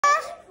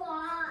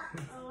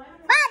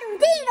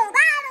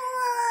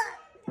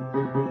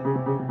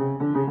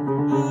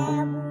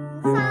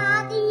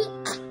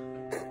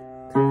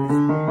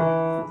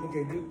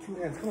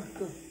hands. Come on,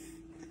 go.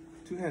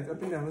 2 hands,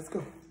 up and down. Let's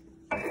go.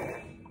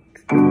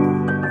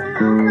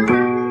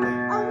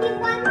 Only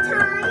one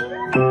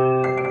time?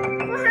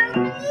 For how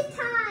many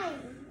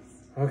times?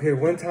 Okay,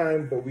 1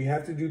 time, but we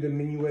have to do the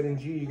minuet in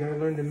G. You gotta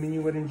learn the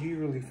minuet in G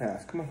really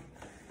fast. Come on.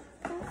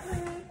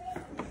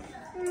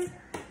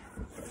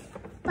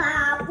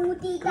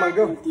 Come on,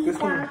 go. This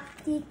one.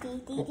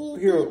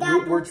 Here,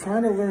 we're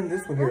trying to learn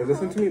this one here.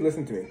 Listen to me,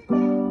 listen to me.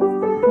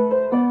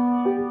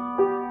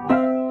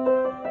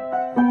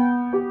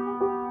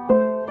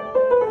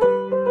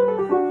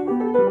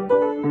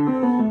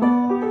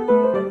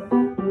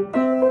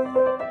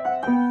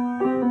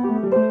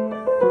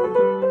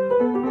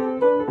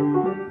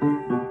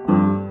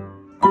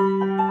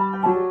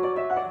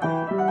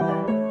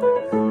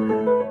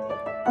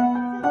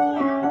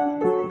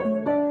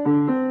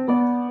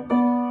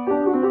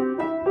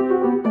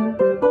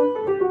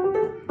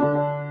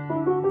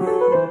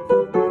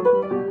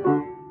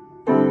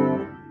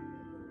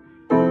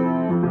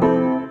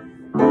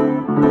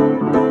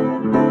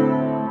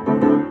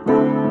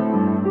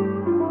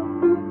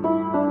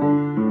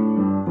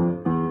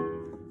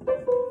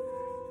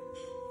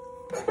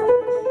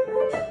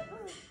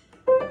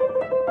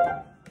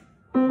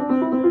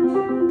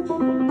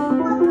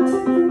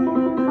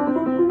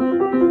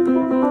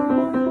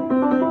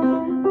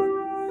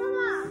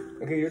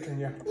 Okay, your turn,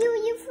 yeah.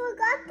 You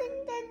forgot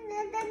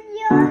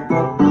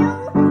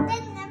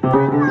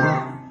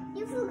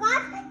you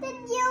forgot the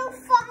new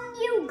phone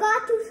you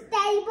got to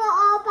stable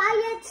all by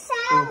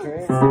yourself.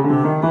 Okay.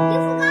 You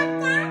forgot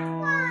that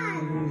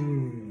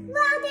one.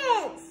 What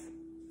is?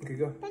 Okay,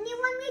 go. The new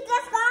one we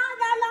just got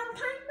a long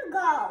time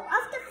ago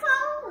of the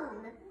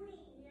phone.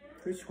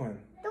 Which one?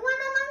 The one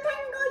a long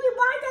time ago you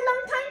bought a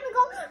long time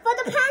ago for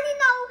the penny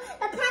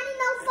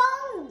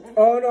phone.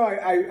 Oh no,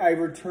 I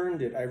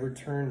returned it. I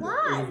returned Why?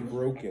 it. It was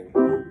broken.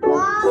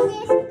 Why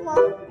is it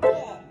broken?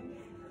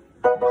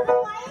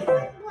 Why is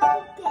it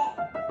broken?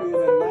 It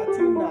was a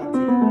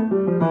naughty.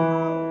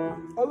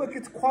 Oh look,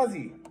 it's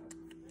Quasi.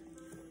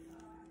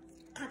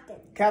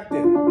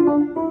 Captain.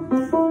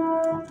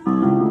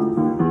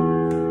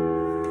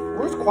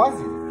 Where's Quasi?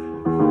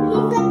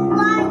 He's a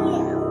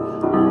lion.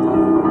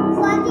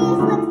 Quasi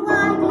is a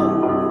lion.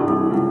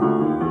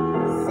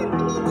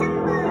 Sippity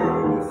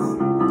timbers.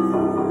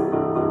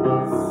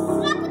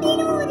 Slappity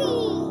doody.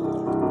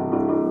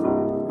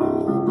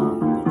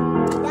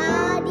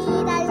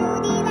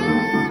 Da-dee-da-doo-dee-da.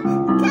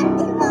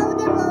 Captain row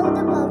the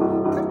boat.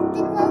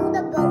 Captain row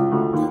the boat.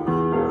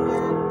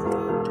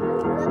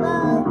 The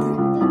boat.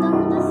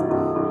 Down the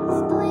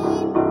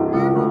stream.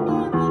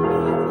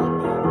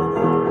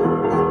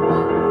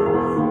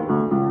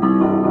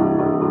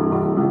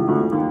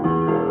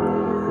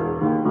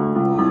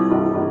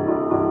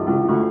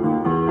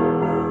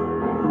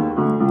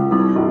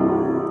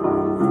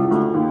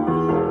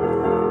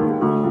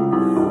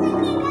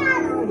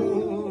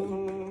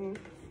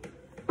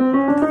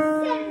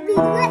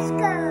 Let's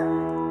go.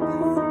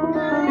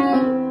 I'm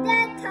the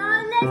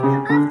tallest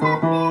of the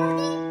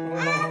building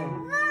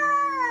ever.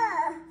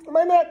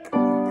 My neck.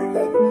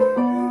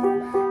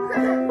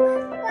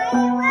 Why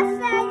you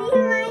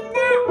massaging my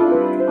neck?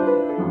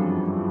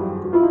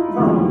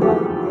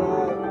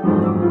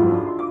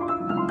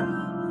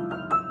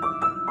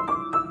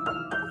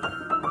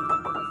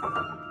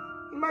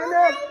 My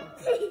neck.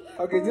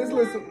 Okay, just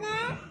listen.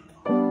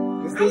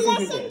 Just I listen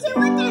listen to to it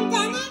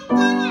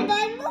and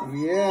then me.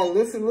 Yeah,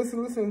 listen.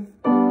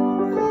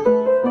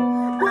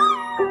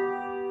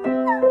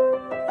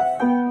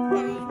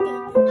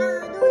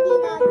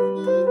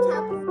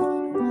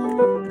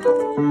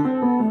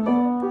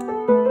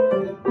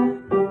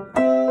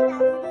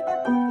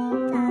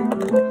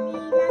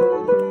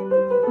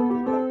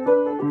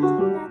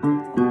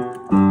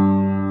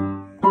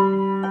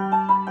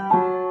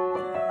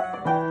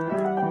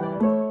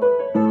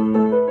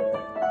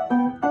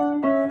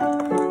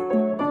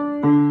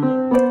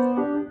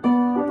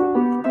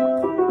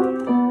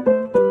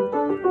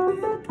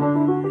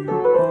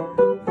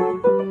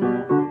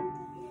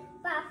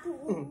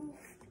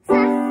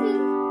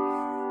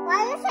 Why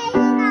are you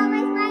saying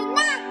always my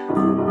neck?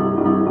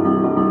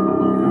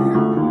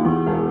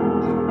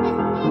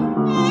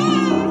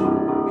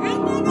 I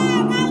did it!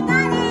 I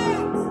got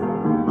it!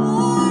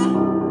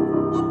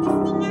 Get this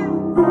thing out.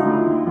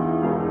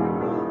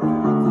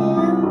 To do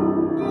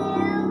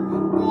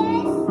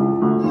this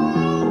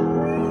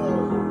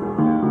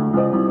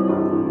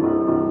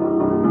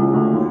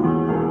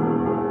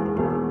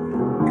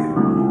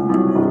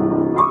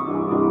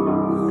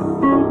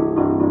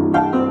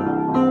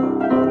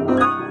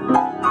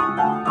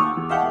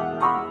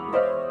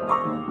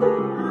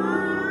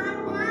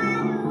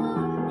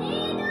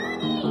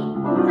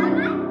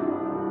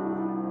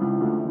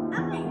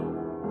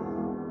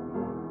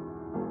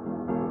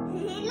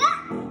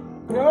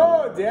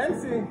Oh,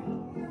 dancing.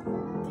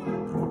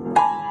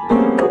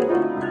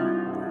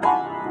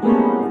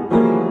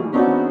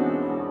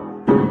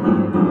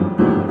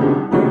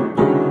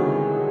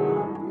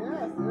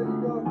 Yes, there you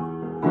go.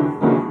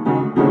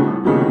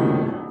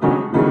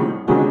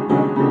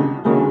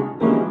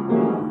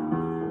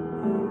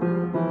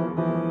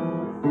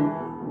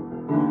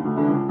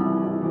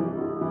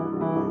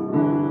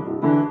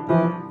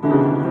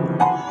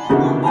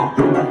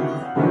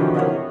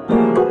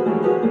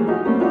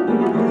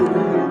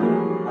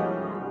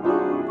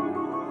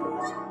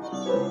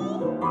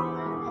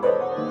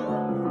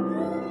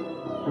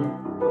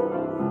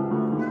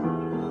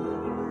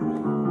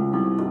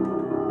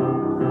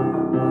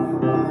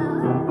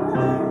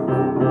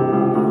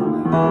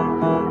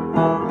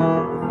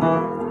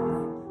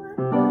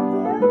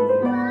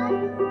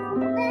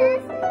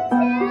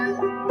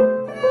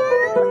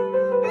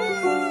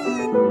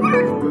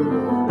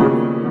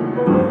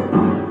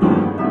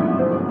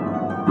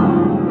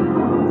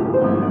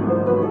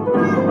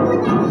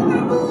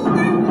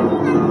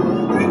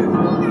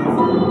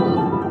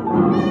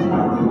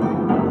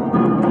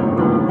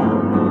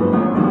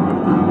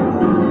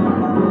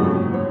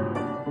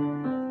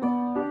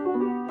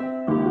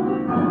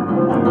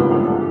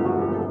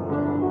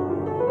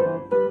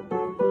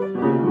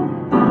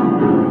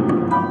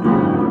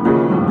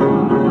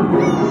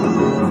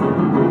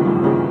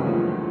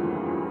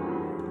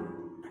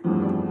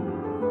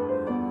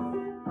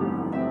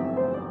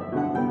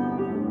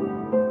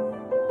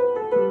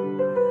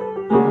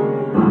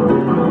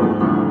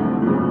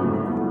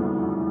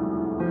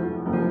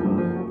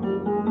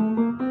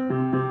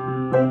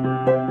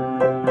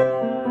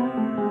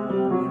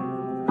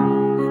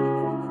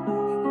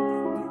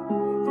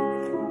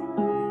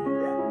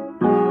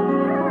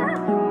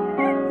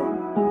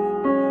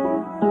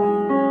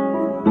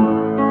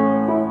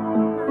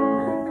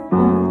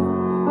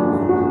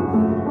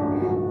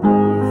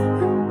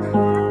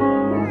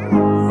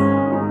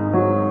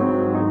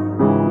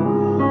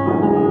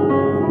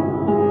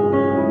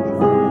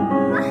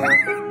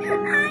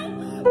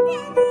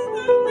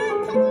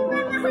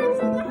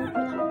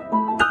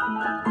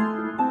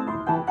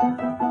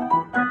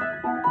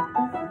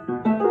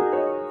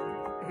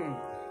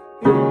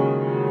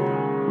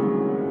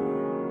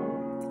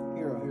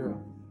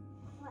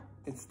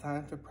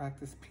 to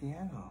practice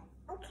piano.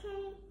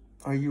 Okay.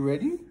 Are you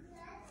ready?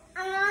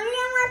 I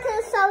only want to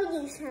show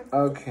you something.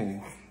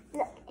 Okay.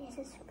 Look, this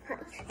is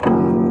punch.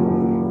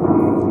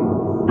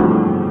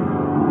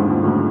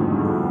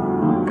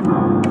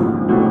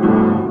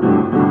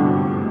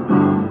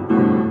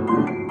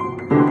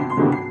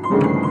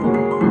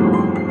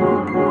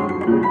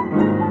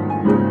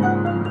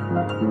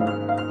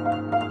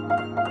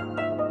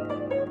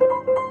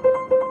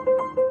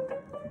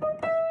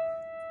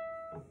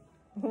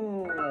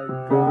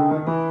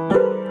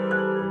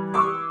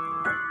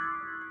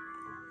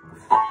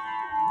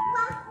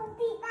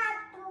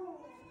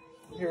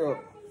 Hiro,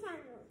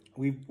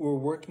 we're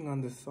working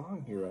on this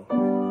song, Hiro.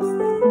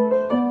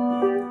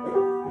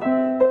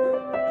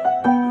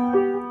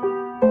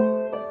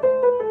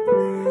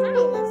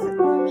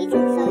 We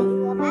can show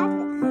you about it.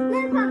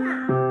 Look, Papa.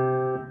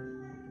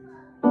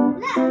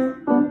 Look.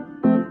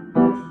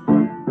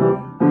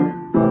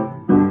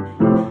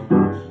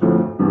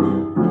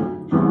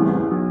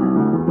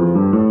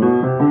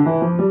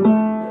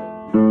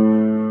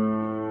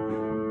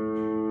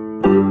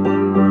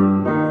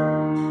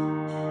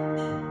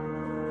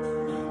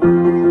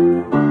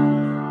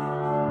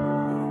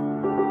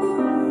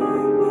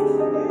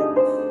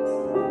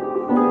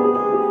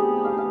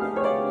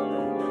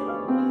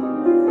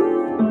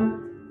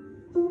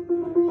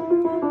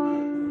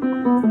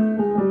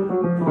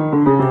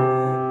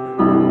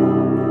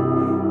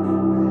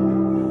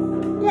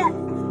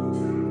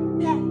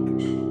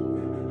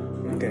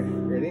 Okay,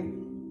 ready?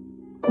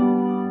 I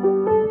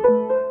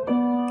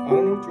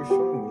don't know what you're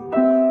showing me.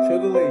 Show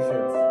the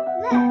Lations.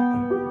 Wow.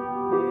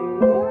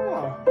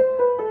 Wow.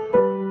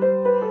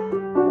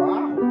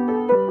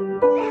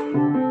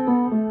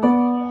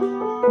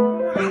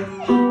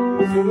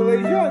 Show the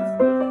Lations.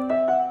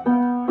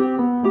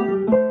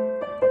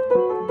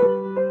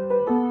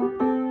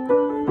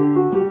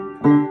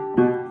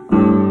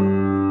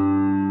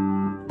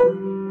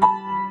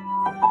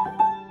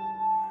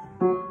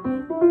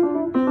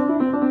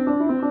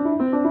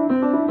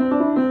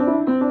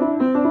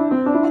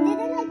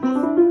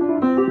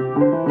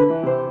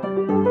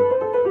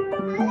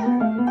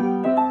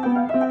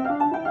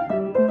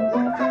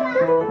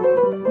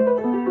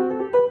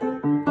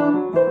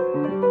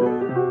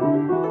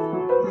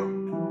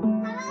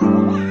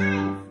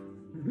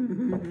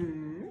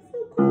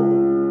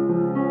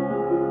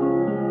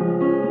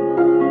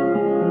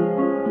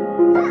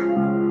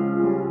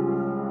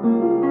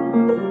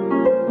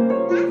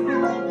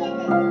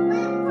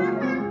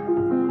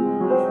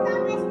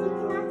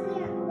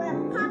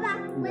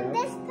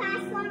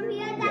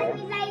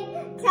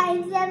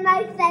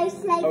 My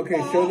face like Okay,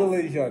 this. show the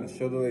Lations.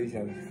 Show the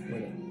Lations.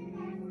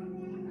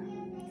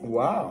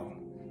 Wow.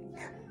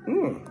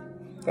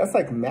 That's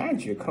like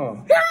magic, huh?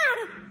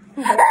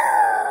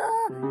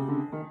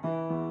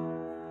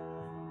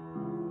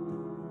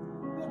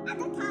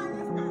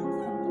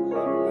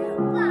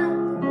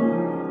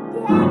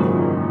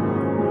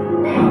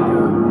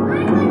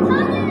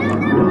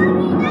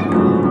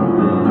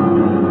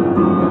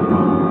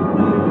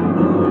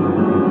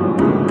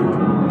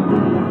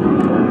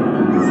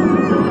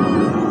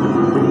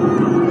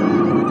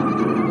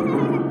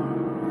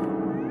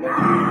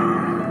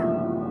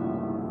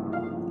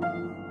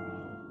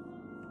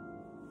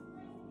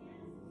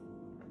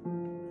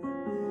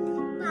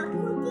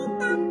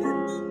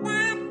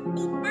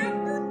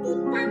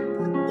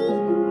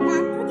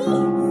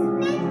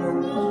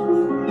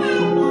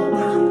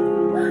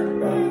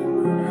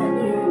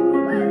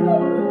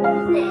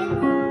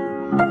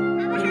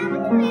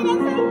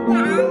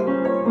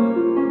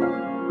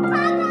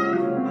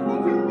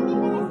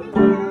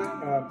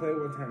 Play it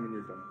one time when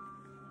you're done.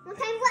 One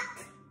time what?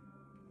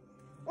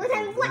 One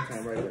time what? One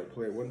time right there.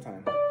 Play it one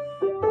time. One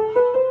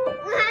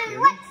time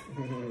what?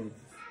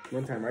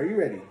 One time. Are you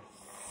ready?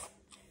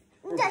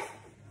 Yes.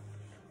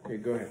 Okay,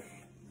 go ahead.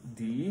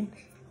 D.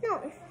 No.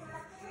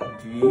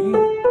 D. E.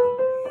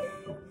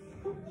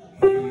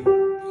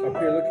 Up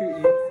here, look here,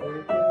 E.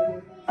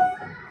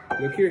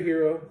 Look here,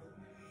 Hiro.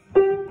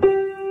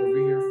 Over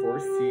here,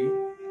 4C.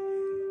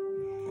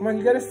 Come on,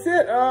 you gotta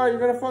sit. Oh, you're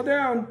gonna fall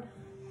down.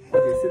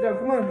 Okay, sit down.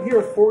 Come on,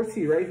 here,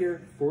 4C, right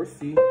here.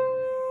 4C.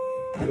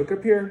 Look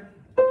up here.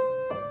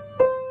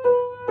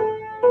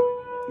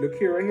 Look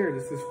here, right here.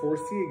 This is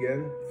 4C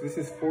again. This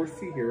is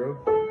 4C, Hiro.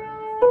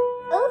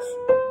 Oops.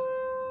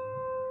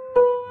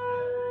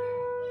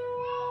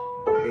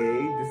 A,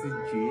 this is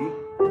G.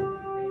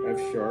 F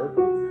sharp.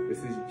 This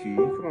is G.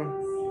 Come on.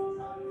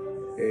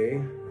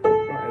 A. Oh,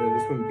 and then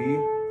this one B.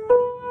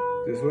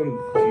 This one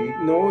G.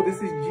 No, this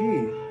is G.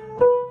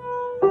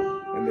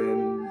 And then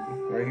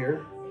right here,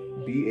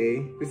 BA.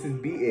 This is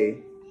BA.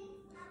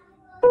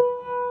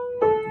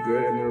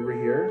 Good. And then over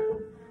here,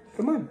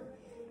 come on.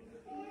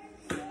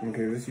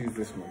 Okay, let's use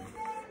this one.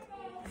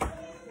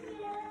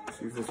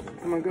 Let's use this one.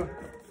 Come on, go.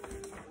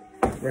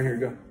 Right here,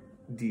 go.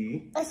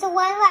 D. It's the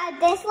one like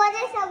this one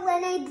is the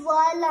one I drew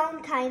a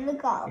long time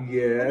ago.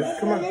 Yes,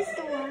 come on. This is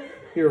the one.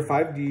 Here,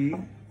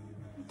 5D.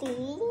 D.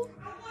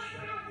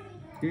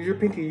 Use your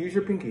pinky, use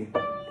your pinky.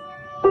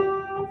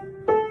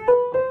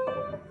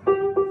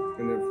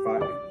 And then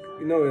 5,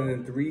 No, and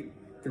then 3 E.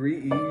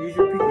 Use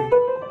your pinky.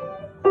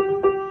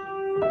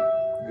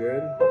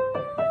 Good.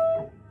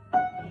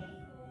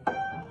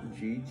 G,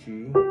 G.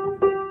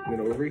 And then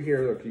over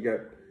here, look, you got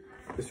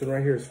this one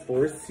right here is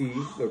 4 C.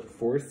 Look,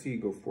 4 C.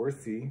 Go 4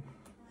 C.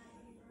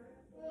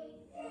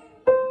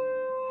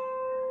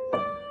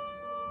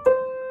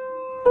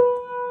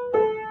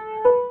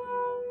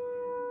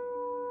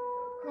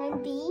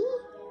 And B.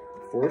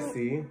 4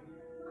 C.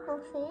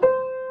 Okay.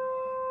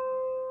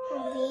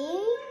 And D.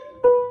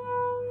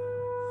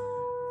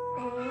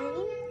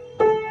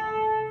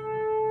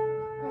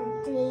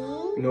 And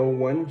 3. No,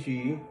 1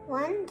 G.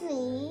 1 G.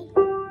 2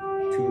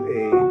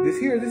 A.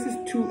 This is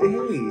 2 A.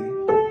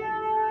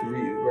 3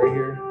 right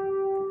here.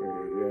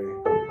 Okay,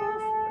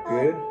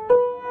 good.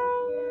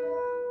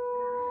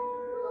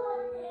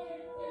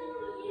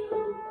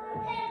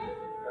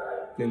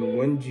 Then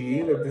 1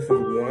 G. Look, this is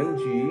 1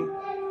 G.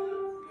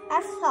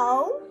 F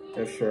so.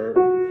 F sharp.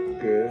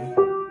 Good.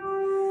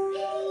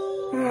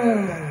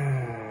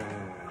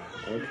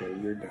 Okay,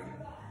 you're done.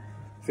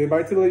 Say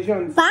bye to the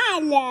Legions. Bye.